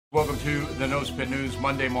Welcome to the No Spin News,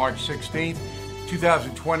 Monday, March 16th,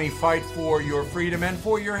 2020. Fight for your freedom and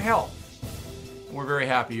for your health. We're very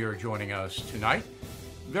happy you're joining us tonight.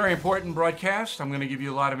 Very important broadcast. I'm going to give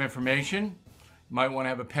you a lot of information. You might want to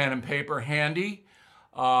have a pen and paper handy.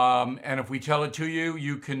 And if we tell it to you,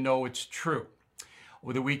 you can know it's true.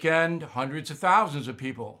 Over the weekend, hundreds of thousands of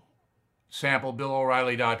people sampled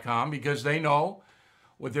BillO'Reilly.com because they know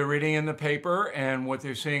what they're reading in the paper and what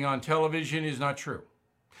they're seeing on television is not true.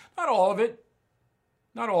 Not all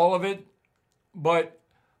of it, but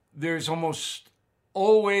there's almost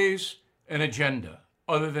always an agenda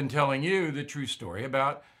other than telling you the true story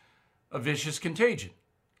about a vicious contagion.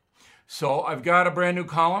 So I've got a brand new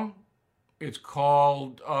column. It's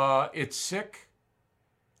called It's Sick.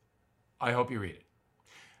 I hope you read it.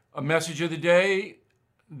 A message of the day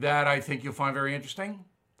that I think you'll find very interesting.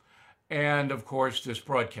 And of course, this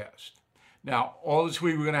broadcast. Now, all this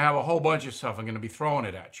week, we're going to have a whole bunch of stuff. I'm going to be throwing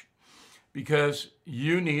it at you because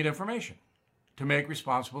you need information to make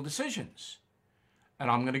responsible decisions. And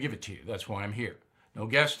I'm going to give it to you. That's why I'm here. No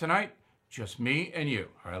guests tonight, just me and you.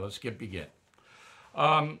 All right, let's begin.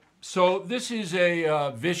 So this is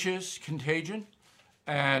a vicious contagion,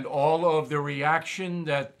 and all of the reaction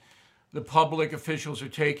that the public officials are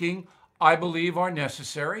taking, I believe, are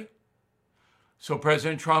necessary. So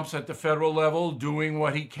President Trump's at the federal level doing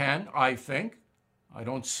what he can, I think. I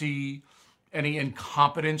don't see any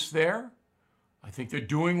incompetence there. I think they're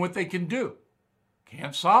doing what they can do.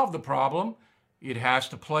 Can't solve the problem. It has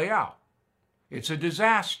to play out. It's a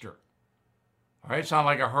disaster. All right, it's not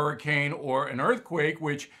like a hurricane or an earthquake,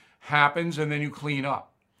 which happens and then you clean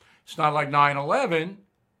up. It's not like 9/11,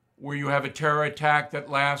 where you have a terror attack that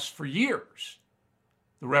lasts for years.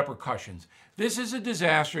 The repercussions. This is a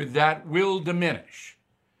disaster that will diminish.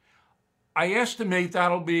 I estimate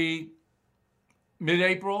that'll be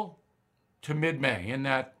mid-April to mid-May, in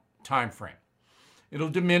that time frame. It'll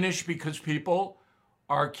diminish because people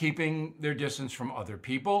are keeping their distance from other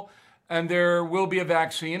people, and there will be a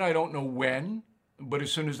vaccine. I don't know when, but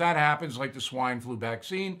as soon as that happens, like the swine flu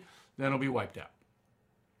vaccine, then it'll be wiped out.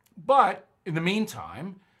 But in the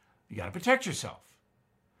meantime, you got to protect yourself.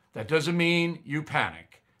 That doesn't mean you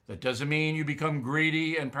panic. That doesn't mean you become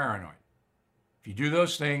greedy and paranoid. If you do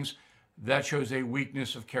those things, that shows a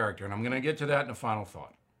weakness of character. And I'm going to get to that in a final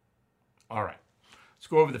thought. All right, let's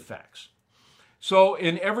go over the facts. So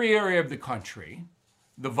in every area of the country,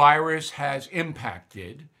 the virus has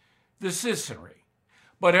impacted the citizenry.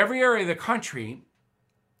 But every area of the country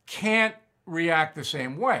can't react the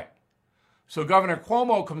same way. So Governor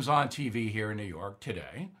Cuomo comes on TV here in New York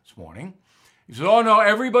this morning. He says, oh no,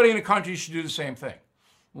 everybody in the country should do the same thing.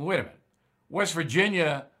 Well, wait a minute. West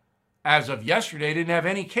Virginia, as of yesterday, didn't have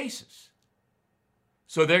any cases.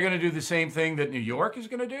 So they're going to do the same thing that New York is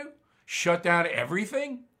going to do? Shut down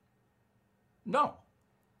everything? No.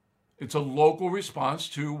 It's a local response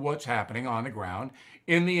to what's happening on the ground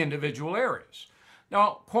in the individual areas.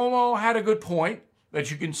 Now, Cuomo had a good point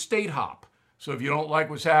that you can state hop. So if you don't like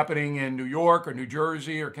what's happening in New York or New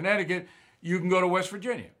Jersey or Connecticut, you can go to West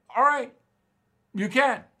Virginia. All right, you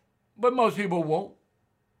can, but most people won't.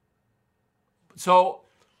 So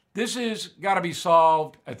this has got to be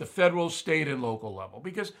solved at the federal, state, and local level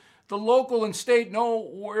because the local and state know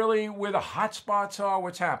really where the hot spots are,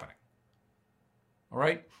 what's happening. All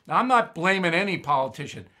right? Now, I'm not blaming any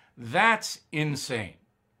politician. That's insane.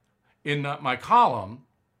 In my column,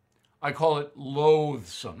 I call it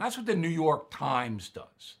loathsome. That's what the New York Times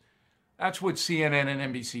does. That's what CNN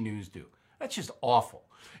and NBC News do. That's just awful.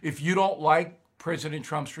 If you don't like President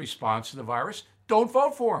Trump's response to the virus, don't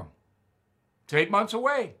vote for him. It's 8 months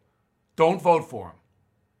away. Don't vote for him.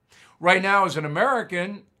 Right now, as an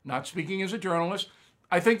American, not speaking as a journalist,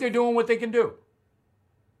 I think they're doing what they can do.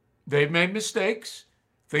 They've made mistakes.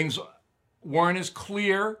 Things weren't as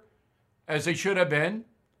clear as they should have been,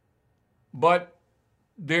 but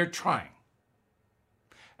they're trying.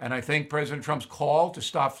 And I think President Trump's call to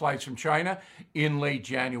stop flights from China in late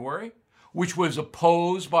January, which was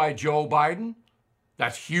opposed by Joe Biden,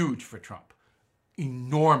 that's huge for Trump.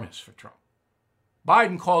 Enormous for Trump.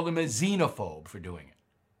 Biden called him a xenophobe for doing it.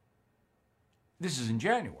 This is in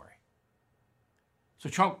January. So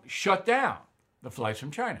Trump shut down the flights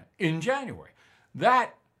from China in January.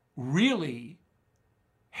 That really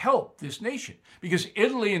helped this nation because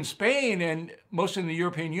Italy and Spain and most of the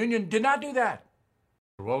European Union did not do that.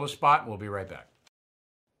 Roll a spot and we'll be right back.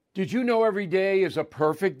 Did you know every day is a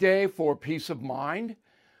perfect day for peace of mind?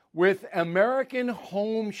 With American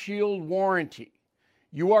Home Shield Warranty,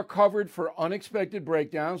 you are covered for unexpected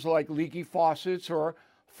breakdowns like leaky faucets or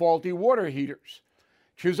faulty water heaters.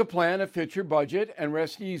 Choose a plan that fits your budget and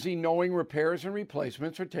rest easy knowing repairs and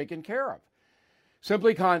replacements are taken care of.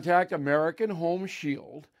 Simply contact American Home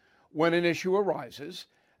Shield when an issue arises,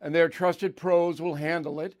 and their trusted pros will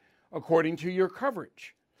handle it according to your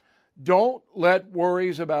coverage. Don't let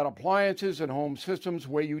worries about appliances and home systems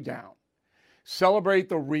weigh you down. Celebrate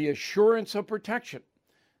the reassurance of protection.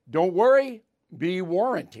 Don't worry, be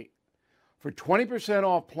warranty. For 20%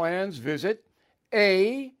 off plans, visit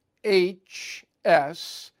ahs.com/bill.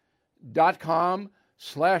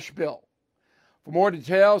 For more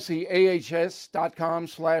details, see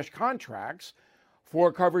ahs.com/contracts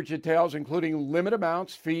for coverage details, including limit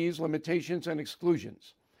amounts, fees, limitations, and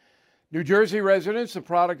exclusions. New Jersey residents, the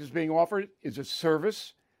product is being offered is a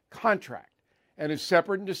service contract and is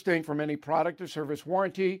separate and distinct from any product or service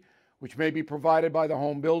warranty, which may be provided by the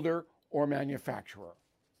home builder or manufacturer.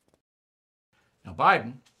 Now,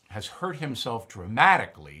 Biden has hurt himself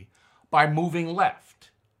dramatically by moving left.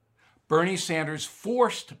 Bernie Sanders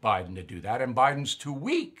forced Biden to do that, and Biden's too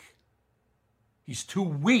weak. He's too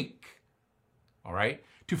weak, all right,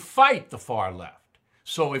 to fight the far left.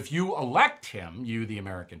 So if you elect him, you, the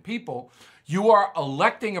American people, you are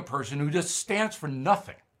electing a person who just stands for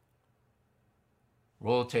nothing.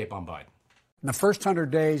 Roll the tape on Biden. In the first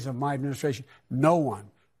 100 days of my administration, no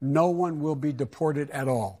one will be deported at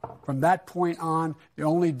all. From that point on, the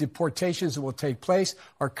only deportations that will take place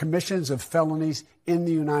are commissions of felonies in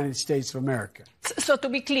the United States of America. So to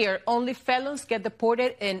be clear, only felons get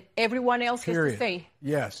deported and everyone else has to stay?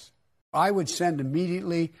 Yes. I would send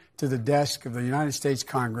immediately to the desk of the United States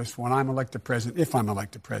Congress when I'm elected president, if I'm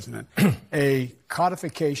elected president, a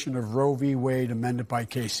codification of Roe v. Wade amended by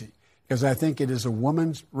Casey, because I think it is a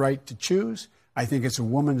woman's right to choose. I think it's a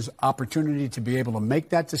woman's opportunity to be able to make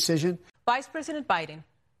that decision. Vice President Biden,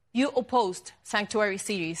 you opposed sanctuary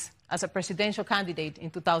cities as a presidential candidate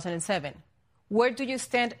in 2007. Where do you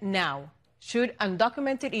stand now? Should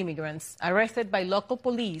undocumented immigrants arrested by local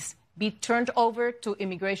police be turned over to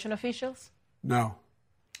immigration officials? No.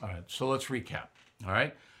 All right, so let's recap. All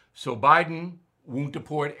right, so Biden won't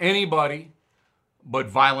deport anybody but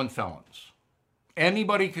violent felons.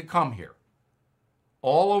 Anybody could come here,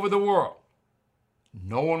 all over the world.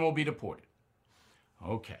 No one will be deported.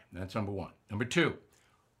 Okay, that's number one. Number two,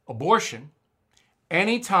 abortion,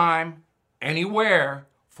 anytime, anywhere,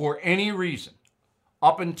 for any reason,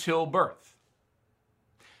 up until birth.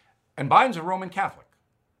 And Biden's a Roman Catholic.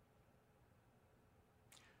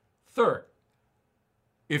 Third,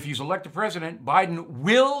 if he's elected president, Biden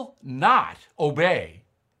will not obey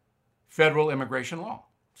federal immigration law,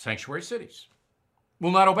 sanctuary cities.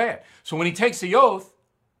 Will not obey it. So when he takes the oath,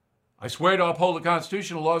 I swear to uphold the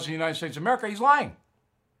Constitution and laws of the United States of America, he's lying.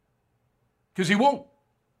 Because he won't.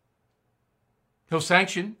 He'll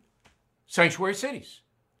sanction sanctuary cities,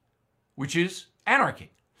 which is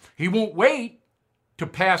anarchy. He won't wait to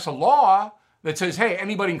pass a law that says, hey,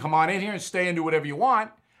 anybody can come on in here and stay and do whatever you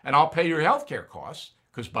want, and I'll pay your health care costs,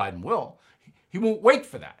 because Biden will. He won't wait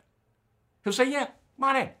for that. He'll say, yeah, come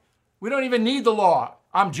on in. We don't even need the law.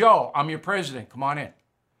 I'm Joe. I'm your president. Come on in.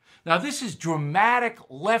 Now, this is dramatic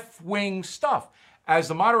left-wing stuff. As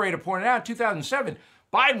the moderator pointed out, in 2007,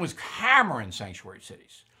 Biden was hammering sanctuary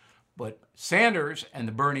cities. But Sanders and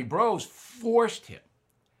the Bernie bros forced him.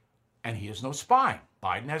 And he has no spine.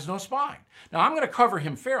 Biden has no spine. Now, I'm going to cover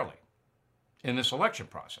him fairly in this election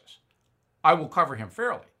process. I will cover him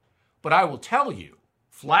fairly. But I will tell you,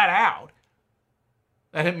 flat out,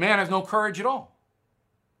 that man has no courage at all.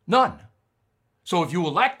 None. So if you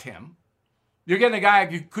elect him, you're getting a guy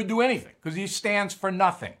who could do anything because he stands for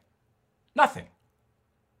nothing. Nothing.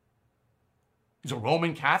 He's a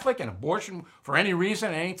Roman Catholic and abortion for any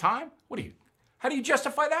reason at any time? How do you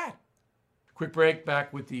justify that? Quick break,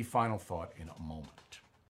 back with the final thought in a moment.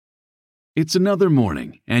 It's another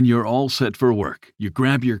morning, and you're all set for work. You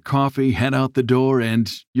grab your coffee, head out the door, and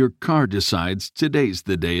your car decides today's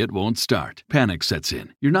the day it won't start. Panic sets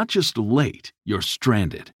in. You're not just late, you're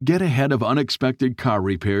stranded. Get ahead of unexpected car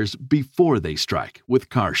repairs before they strike with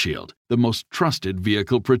CarShield, the most trusted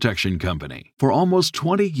vehicle protection company. For almost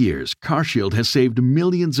 20 years, CarShield has saved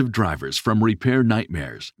millions of drivers from repair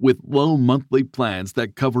nightmares with low monthly plans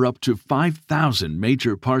that cover up to 5,000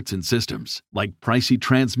 major parts and systems, like pricey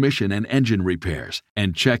transmission and engine repairs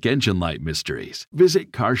and check engine light mysteries.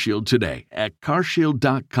 Visit CarShield today at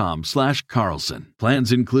carshield.com/Carlson.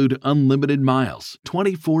 Plans include unlimited miles,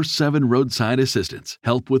 24/7 roadside roadside assistance,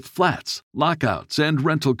 help with flats, lockouts, and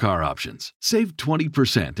rental car options. Save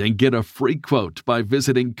 20% and get a free quote by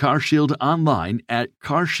visiting CarShield online at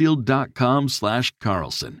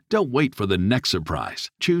carshield.com/Carlson. Don't wait for the next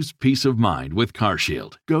surprise. Choose peace of mind with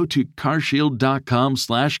CarShield. Go to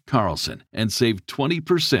carshield.com/Carlson and save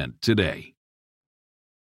 20% today.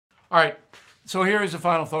 All right, so here is the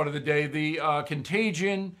final thought of the day. The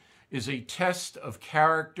contagion is a test of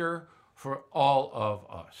character for all of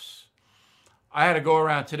us. I had to go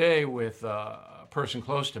around today with a person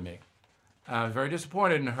close to me. I was very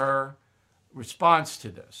disappointed in her response to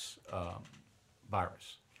this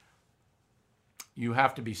virus. You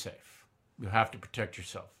have to be safe. You have to protect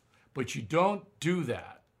yourself. But you don't do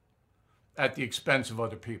that at the expense of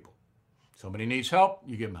other people. Somebody needs help,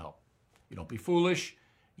 you give them help. You don't be foolish.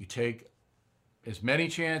 You take as many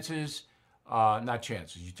chances,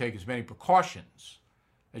 you take as many precautions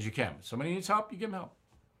as you can. If somebody needs help, you give them help.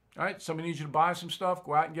 All right? Somebody needs you to buy some stuff,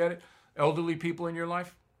 go out and get it. Elderly people in your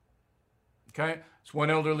life. Okay? It's one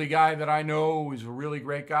elderly guy that I know who's a really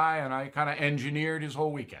great guy, and I kind of engineered his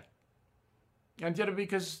whole weekend. I did it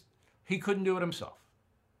because he couldn't do it himself.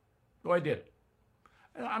 So I did it.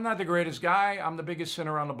 I'm not the greatest guy. I'm the biggest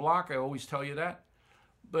sinner on the block. I always tell you that.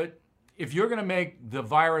 But if you're going to make the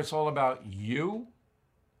virus all about you,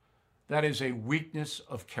 that is a weakness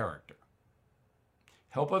of character.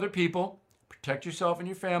 Help other people. Protect yourself and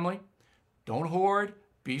your family. Don't hoard.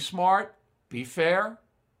 Be smart. Be fair.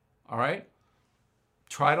 All right?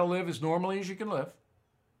 Try to live as normally as you can live.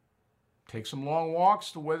 Take some long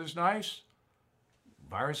walks. The weather's nice.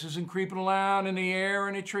 Virus isn't creeping around in the air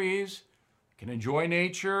and the trees. You can enjoy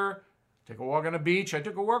nature. Take a walk on the beach. I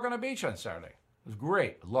took a walk on the beach on Saturday. It was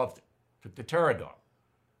great. I loved it. Took the Terra dog.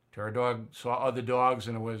 Terra dog saw other dogs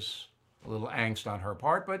and it was a little angst on her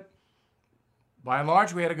part, but by and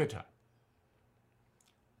large, we had a good time.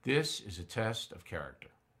 This is a test of character.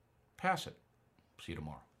 Pass it. See you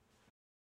tomorrow.